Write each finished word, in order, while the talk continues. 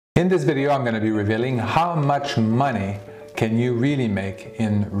In this video, I'm going to be revealing how much money can you really make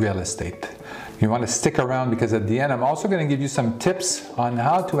in real estate. You want to stick around because at the end, I'm also going to give you some tips on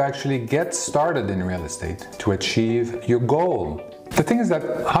how to actually get started in real estate to achieve your goal. The thing is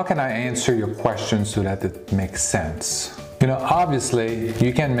that how can I answer your questions so that it makes sense? Obviously,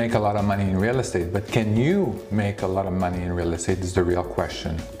 you can make a lot of money in real estate, but can you make a lot of money in real estate is the real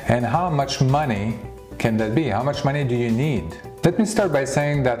question. And how much money can that be? How much money do you need? Let me start by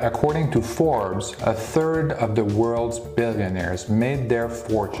saying that according to Forbes, a third of the world's billionaires made their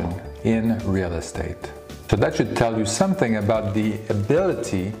fortune in real estate. So that should tell you something about the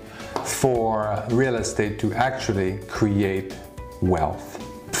ability for real estate to actually create wealth.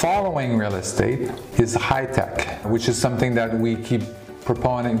 Following real estate is high tech, which is something that we keep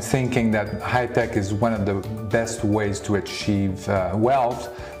propounding, thinking that high tech is one of the best ways to achieve wealth,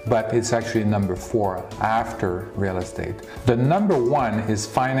 but it's actually number 4 after real estate. The number 1 is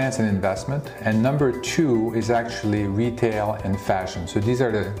finance and investment, and number 2 is actually retail and fashion. So these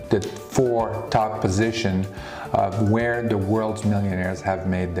are the 4 top positions of where the world's millionaires have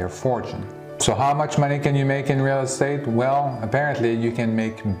made their fortune. So how much money can you make in real estate? Well, apparently you can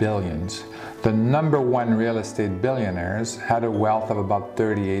make billions. The number 1 real estate billionaires had a wealth of about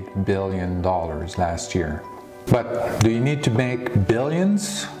 $38 billion last year. But do you need to make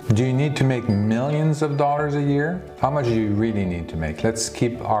billions? Do you need to make millions of dollars a year? How much do you really need to make? Let's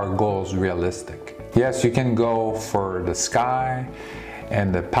keep our goals realistic. Yes, you can go for the sky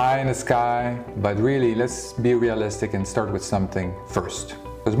and the pie in the sky, but really let's be realistic and start with something first.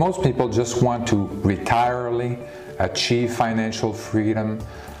 Because most people just want to retire early, achieve financial freedom.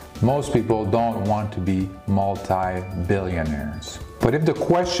 Most people don't want to be multi-billionaires. But if the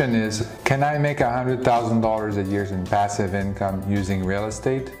question is, can I make $100,000 a year in passive income using real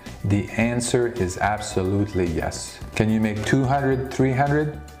estate? The answer is absolutely yes. Can you make 200,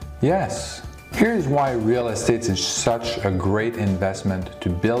 300? Yes. Here's why real estate is such a great investment to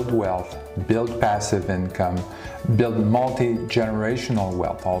build wealth, build passive income, build multi-generational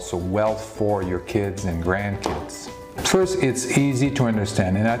wealth, also wealth for your kids and grandkids. First, it's easy to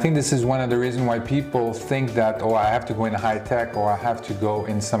understand, and I think this is one of the reasons why people think that, oh, I have to go into high tech or I have to go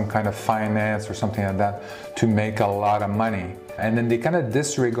in some kind of finance or something like that to make a lot of money. And then they kind of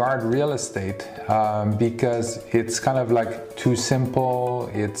disregard real estate because it's kind of like too simple,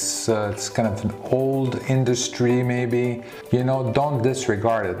 it's kind of an old industry maybe. Don't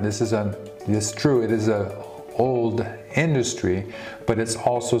disregard it. It's true, it is an old industry, but it's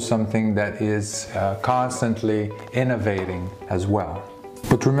also something that is constantly innovating as well.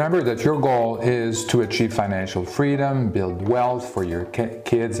 But remember that your goal is to achieve financial freedom, build wealth for your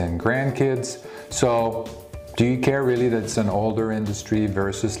kids and grandkids. So do you care really that it's an older industry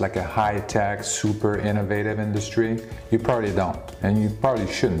versus like a high-tech, super innovative industry? You probably don't, and you probably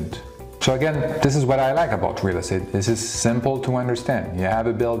shouldn't. So again, this is what I like about real estate. This is simple to understand. You have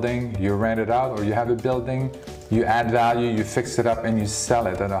a building, you rent it out, or you have a building, you add value, you fix it up, and you sell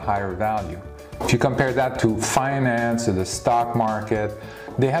it at a higher value. If you compare that to finance or the stock market,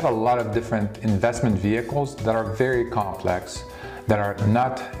 they have a lot of different investment vehicles that are very complex, that are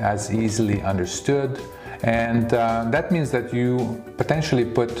not as easily understood, and that means that you potentially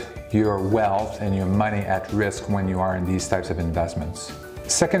put your wealth and your money at risk when you are in these types of investments.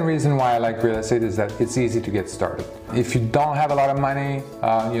 Second reason why I like real estate is that it's easy to get started. If you don't have a lot of money,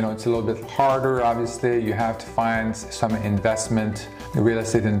 it's a little bit harder, obviously. You have to find some real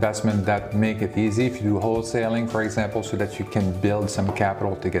estate investment that make it easy. If you do wholesaling, for example, so that you can build some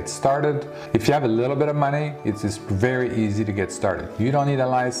capital to get started. If you have a little bit of money, it's just very easy to get started. You don't need a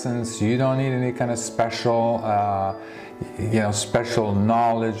license, you don't need any kind of special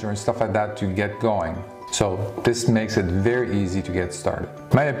knowledge or stuff like that to get going. So this makes it very easy to get started.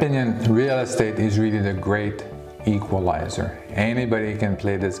 In my opinion, real estate is really the great equalizer. Anybody can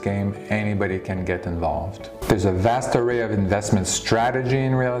play this game, anybody can get involved. There's a vast array of investment strategy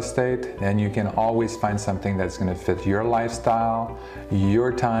in real estate, and you can always find something that's going to fit your lifestyle,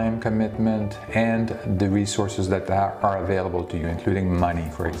 your time commitment, and the resources that are available to you, including money,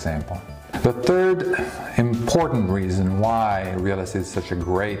 for example. The third important reason why real estate is such a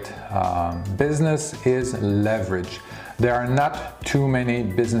great business is leverage. There are not too many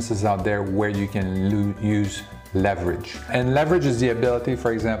businesses out there where you can use leverage. And leverage is the ability,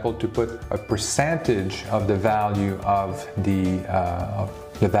 for example, to put a percentage of the value of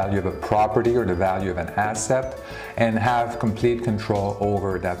the value of a property or the value of an asset, and have complete control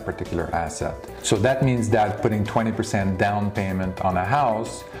over that particular asset. So that means that putting 20% down payment on a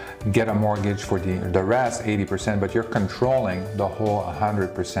house, get a mortgage for the rest, 80%, but you're controlling the whole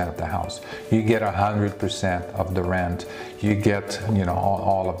 100% of the house. You get 100% of the rent. You get,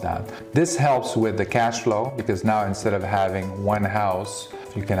 all of that. This helps with the cash flow, because now instead of having one house,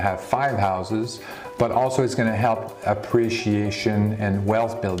 you can have 5 houses, but also it's going to help appreciation and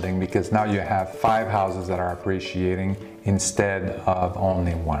wealth building, because now you have 5 houses that are appreciating instead of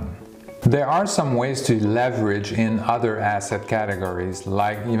only one. There are some ways to leverage in other asset categories,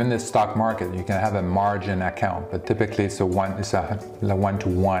 like even the stock market. You can have a margin account, but typically it's a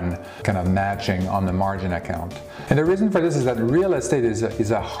one-to-one kind of matching on the margin account. And the reason for this is that real estate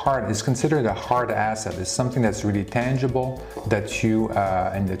is considered a hard asset. It's something that's really tangible, that you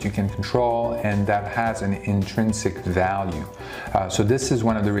can control, and that has an intrinsic value. So this is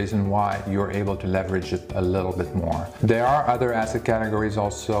one of the reasons why you're able to leverage it a little bit more. There are other asset categories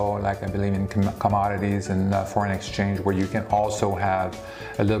also, like I believe in commodities and foreign exchange, where you can also have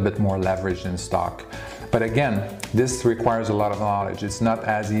a little bit more leverage than stock. But again, this requires a lot of knowledge. It's not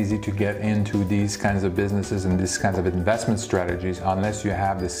as easy to get into these kinds of businesses and these kinds of investment strategies unless you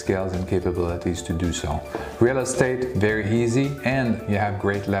have the skills and capabilities to do so. Real estate, very easy, and you have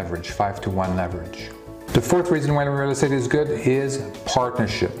great leverage, 5-to-1 leverage. The fourth reason why real estate is good is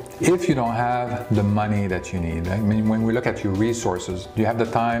partnership. If you don't have the money that you need, I mean, when we look at your resources, do you have the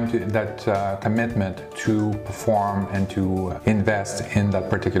time, commitment to perform and to invest in that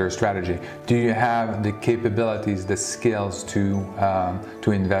particular strategy? Do you have the capabilities, the skills to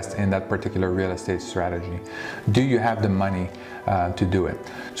invest in that particular real estate strategy? Do you have the money to do it?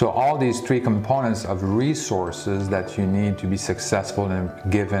 So all these 3 components of resources that you need to be successful in a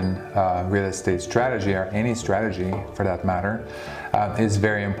given real estate strategy, or any strategy for that matter, is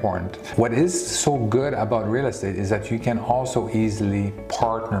very important. What is so good about real estate is that you can also easily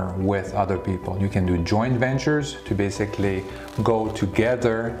partner with other people. You can do joint ventures to basically go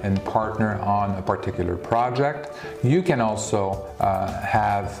together and partner on a particular project. You can also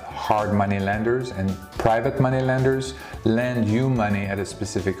have hard money lenders and private money lenders lend you money at a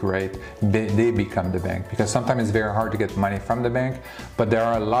specific rate. They become the bank, because sometimes it's very hard to get money from the bank, but there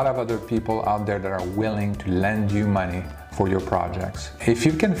are a lot of other people out there that are willing to lend you money for your projects. If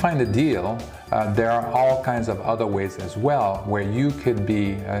you can find a deal, there are all kinds of other ways as well where you could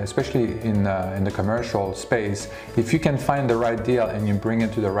be, especially in the commercial space, if you can find the right deal and you bring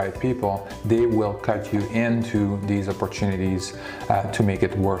it to the right people, they will cut you into these opportunities to make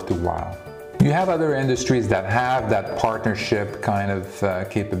it worth the while. You have other industries that have that partnership kind of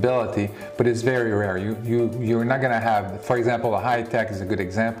capability, but it's very rare. You're not going to have, for example, high tech is a good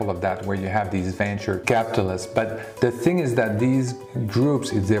example of that, where you have these venture capitalists. But the thing is that these groups,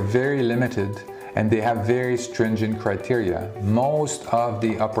 they're very limited, and they have very stringent criteria. Most of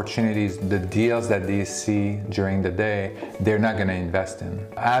the opportunities, the deals that they see during the day, they're not going to invest in.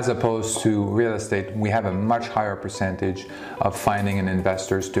 As opposed to real estate, we have a much higher percentage of finding an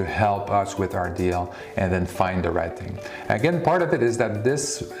investors to help us with our deal and then find the right thing. Again, part of it is that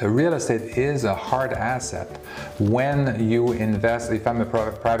this real estate is a hard asset. When you invest, if I'm a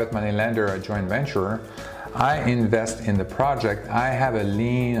private money lender or a joint venturer, I invest in the project, I have a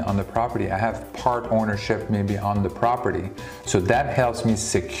lien on the property, I have part ownership maybe on the property, so that helps me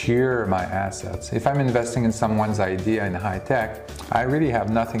secure my assets. If I'm investing in someone's idea in high tech, I really have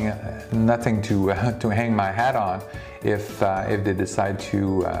nothing to hang my hat on if they decide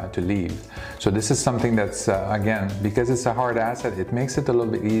to leave. So this is something that's, again, because it's a hard asset, it makes it a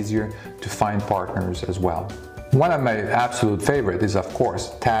little bit easier to find partners as well. One of my absolute favorite is, of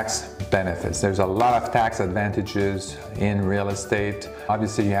course, tax benefits. There's a lot of tax advantages in real estate.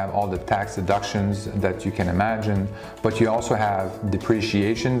 Obviously, you have all the tax deductions that you can imagine, but you also have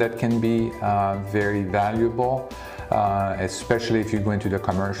depreciation that can be very valuable. Especially if you go into the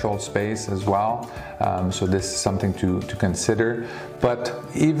commercial space as well. So this is something to consider. But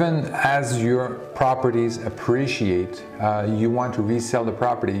even as your properties appreciate, you want to resell the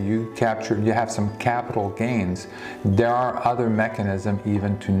property, you have some capital gains. There are other mechanisms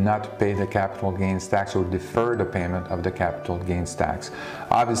even to not pay the capital gains tax or defer the payment of the capital gains tax.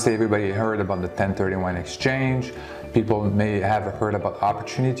 Obviously, everybody heard about the 1031 exchange. People may have heard about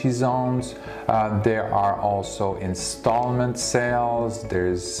opportunity zones. There are also installment sales.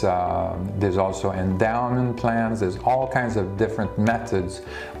 There's also endowment plans. There's all kinds of different methods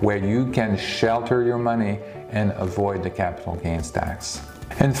where you can shelter your money and avoid the capital gains tax.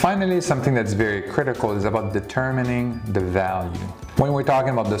 And finally, something that's very critical is about determining the value. When we're talking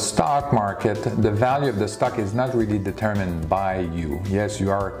about the stock market, the value of the stock is not really determined by you. Yes,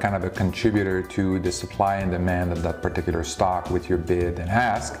 you are kind of a contributor to the supply and demand of that particular stock with your bid and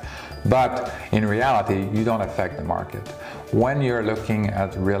ask, but in reality, you don't affect the market. When you're looking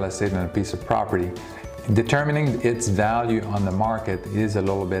at real estate and a piece of property, determining its value on the market is a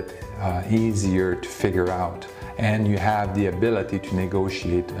little bit easier to figure out, and you have the ability to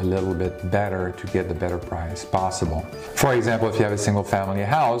negotiate a little bit better to get the better price possible. For example, if you have a single family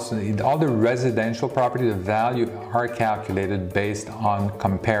house, all the residential property, the value are calculated based on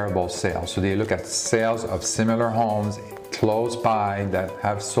comparable sales. So they look at sales of similar homes close by that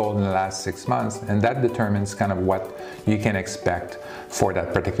have sold in the last 6 months, and that determines kind of what you can expect for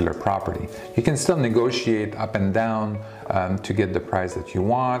that particular property. You can still negotiate up and down to get the price that you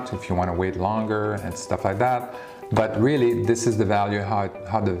want, if you want to wait longer and stuff like that. But really, this is the value,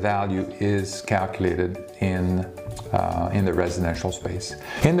 how the value is calculated in the residential space.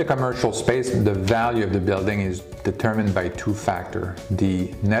 In the commercial space, the value of the building is determined by two factors: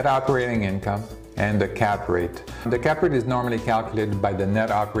 the net operating income and the cap rate. The cap rate is normally calculated by the net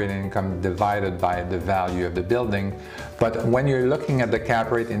operating income divided by the value of the building. But when you're looking at the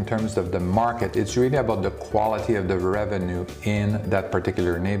cap rate in terms of the market, it's really about the quality of the revenue in that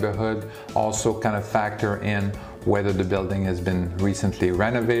particular neighborhood. Also kind of factor in whether the building has been recently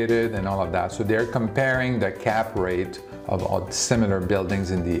renovated and all of that. So they're comparing the cap rate of similar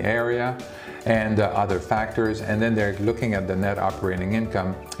buildings in the area and other factors, and then they're looking at the net operating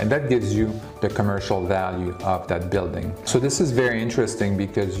income, and that gives you the commercial value of that building. So this is very interesting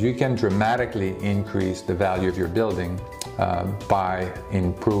because you can dramatically increase the value of your building by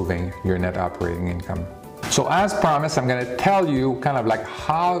improving your net operating income. So as promised, I'm going to tell you kind of like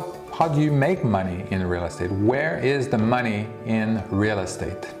how do you make money in real estate? Where is the money in real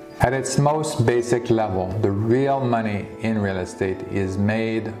estate? At its most basic level, the real money in real estate is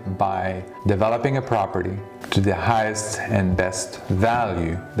made by developing a property to the highest and best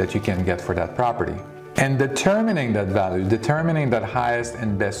value that you can get for that property. And determining that value, determining that highest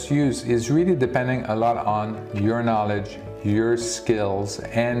and best use is really depending a lot on your knowledge, your skills,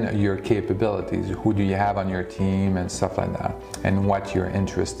 and your capabilities. Who do you have on your team and stuff like that, and what you're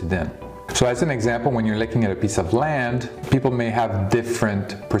interested in. So as an example, when you're looking at a piece of land, people may have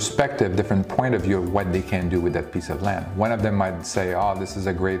different perspective, different point of view of what they can do with that piece of land. One of them might say, oh, this is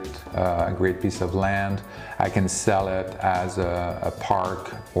a great piece of land. I can sell it as a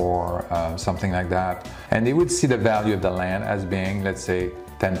park or something like that. And they would see the value of the land as being, let's say,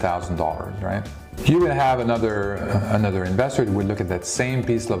 $10,000, right? You will have another investor who would look at that same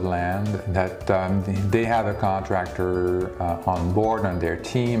piece of land that they have a contractor on board on their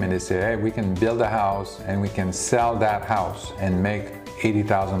team, and they say, hey, we can build a house and we can sell that house and make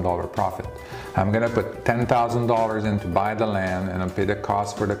 $80,000 profit. I'm gonna put $10,000 in to buy the land, and I'll pay the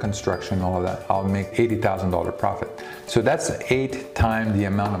cost for the construction, all of that. I'll make $80,000 profit. So that's 8 times the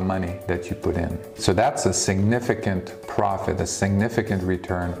amount of money that you put in. So that's a significant profit, a significant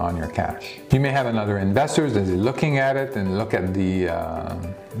return on your cash. You may have another investor that is looking at it and look at the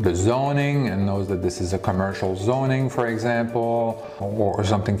zoning and knows that this is a commercial zoning, for example, or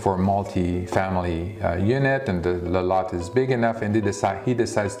something for a multi-family unit, and the lot is big enough, and he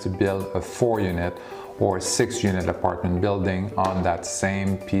decides to build a 4-unit or 6-unit apartment building on that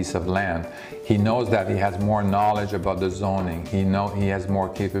same piece of land. He knows that he has more knowledge about the zoning. He has more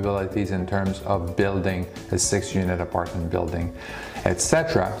capabilities in terms of building a 6-unit apartment building,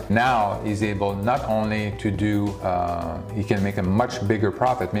 etc. Now he's able not only to do, he can make a much bigger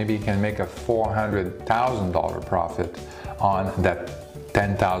profit. Maybe he can make a $400,000 profit on that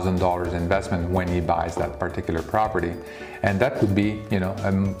 $10,000 investment when he buys that particular property, and that would be, you know,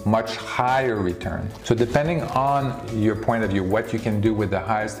 a much higher return. So depending on your point of view, what you can do with the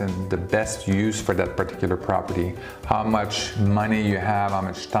highest and the best use for that particular property, how much money you have, how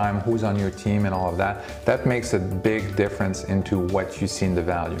much time, who's on your team, and all of that, that makes a big difference into what you see in the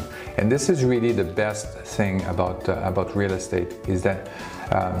value. And this is really the best thing about real estate, is that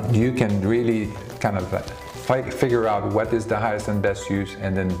you can really kind of figure out what is the highest and best use,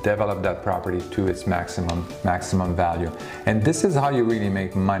 and then develop that property to its maximum value. And this is how you really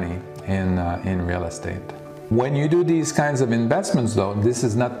make money in real estate. When you do these kinds of investments, though, this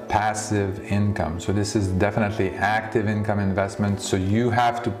is not passive income. So this is definitely active income investment. So you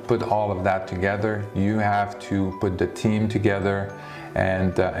have to put all of that together. You have to put the team together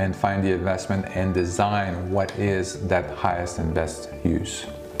and find the investment and design what is that highest and best use.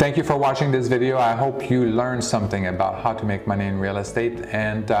 Thank you for watching this video. I hope you learned something about how to make money in real estate,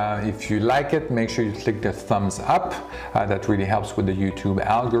 and if you like it, make sure you click the thumbs up. That really helps with the YouTube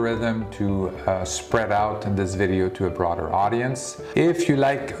algorithm to spread out this video to a broader audience. If you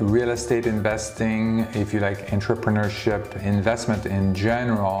like real estate investing, if you like entrepreneurship, investment in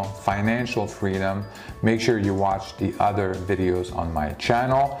general, financial freedom, make sure you watch the other videos on my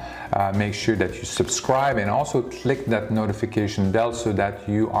channel. Make sure that you subscribe and also click that notification bell so that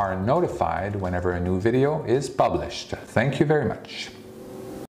you are notified whenever a new video is published. Thank you very much.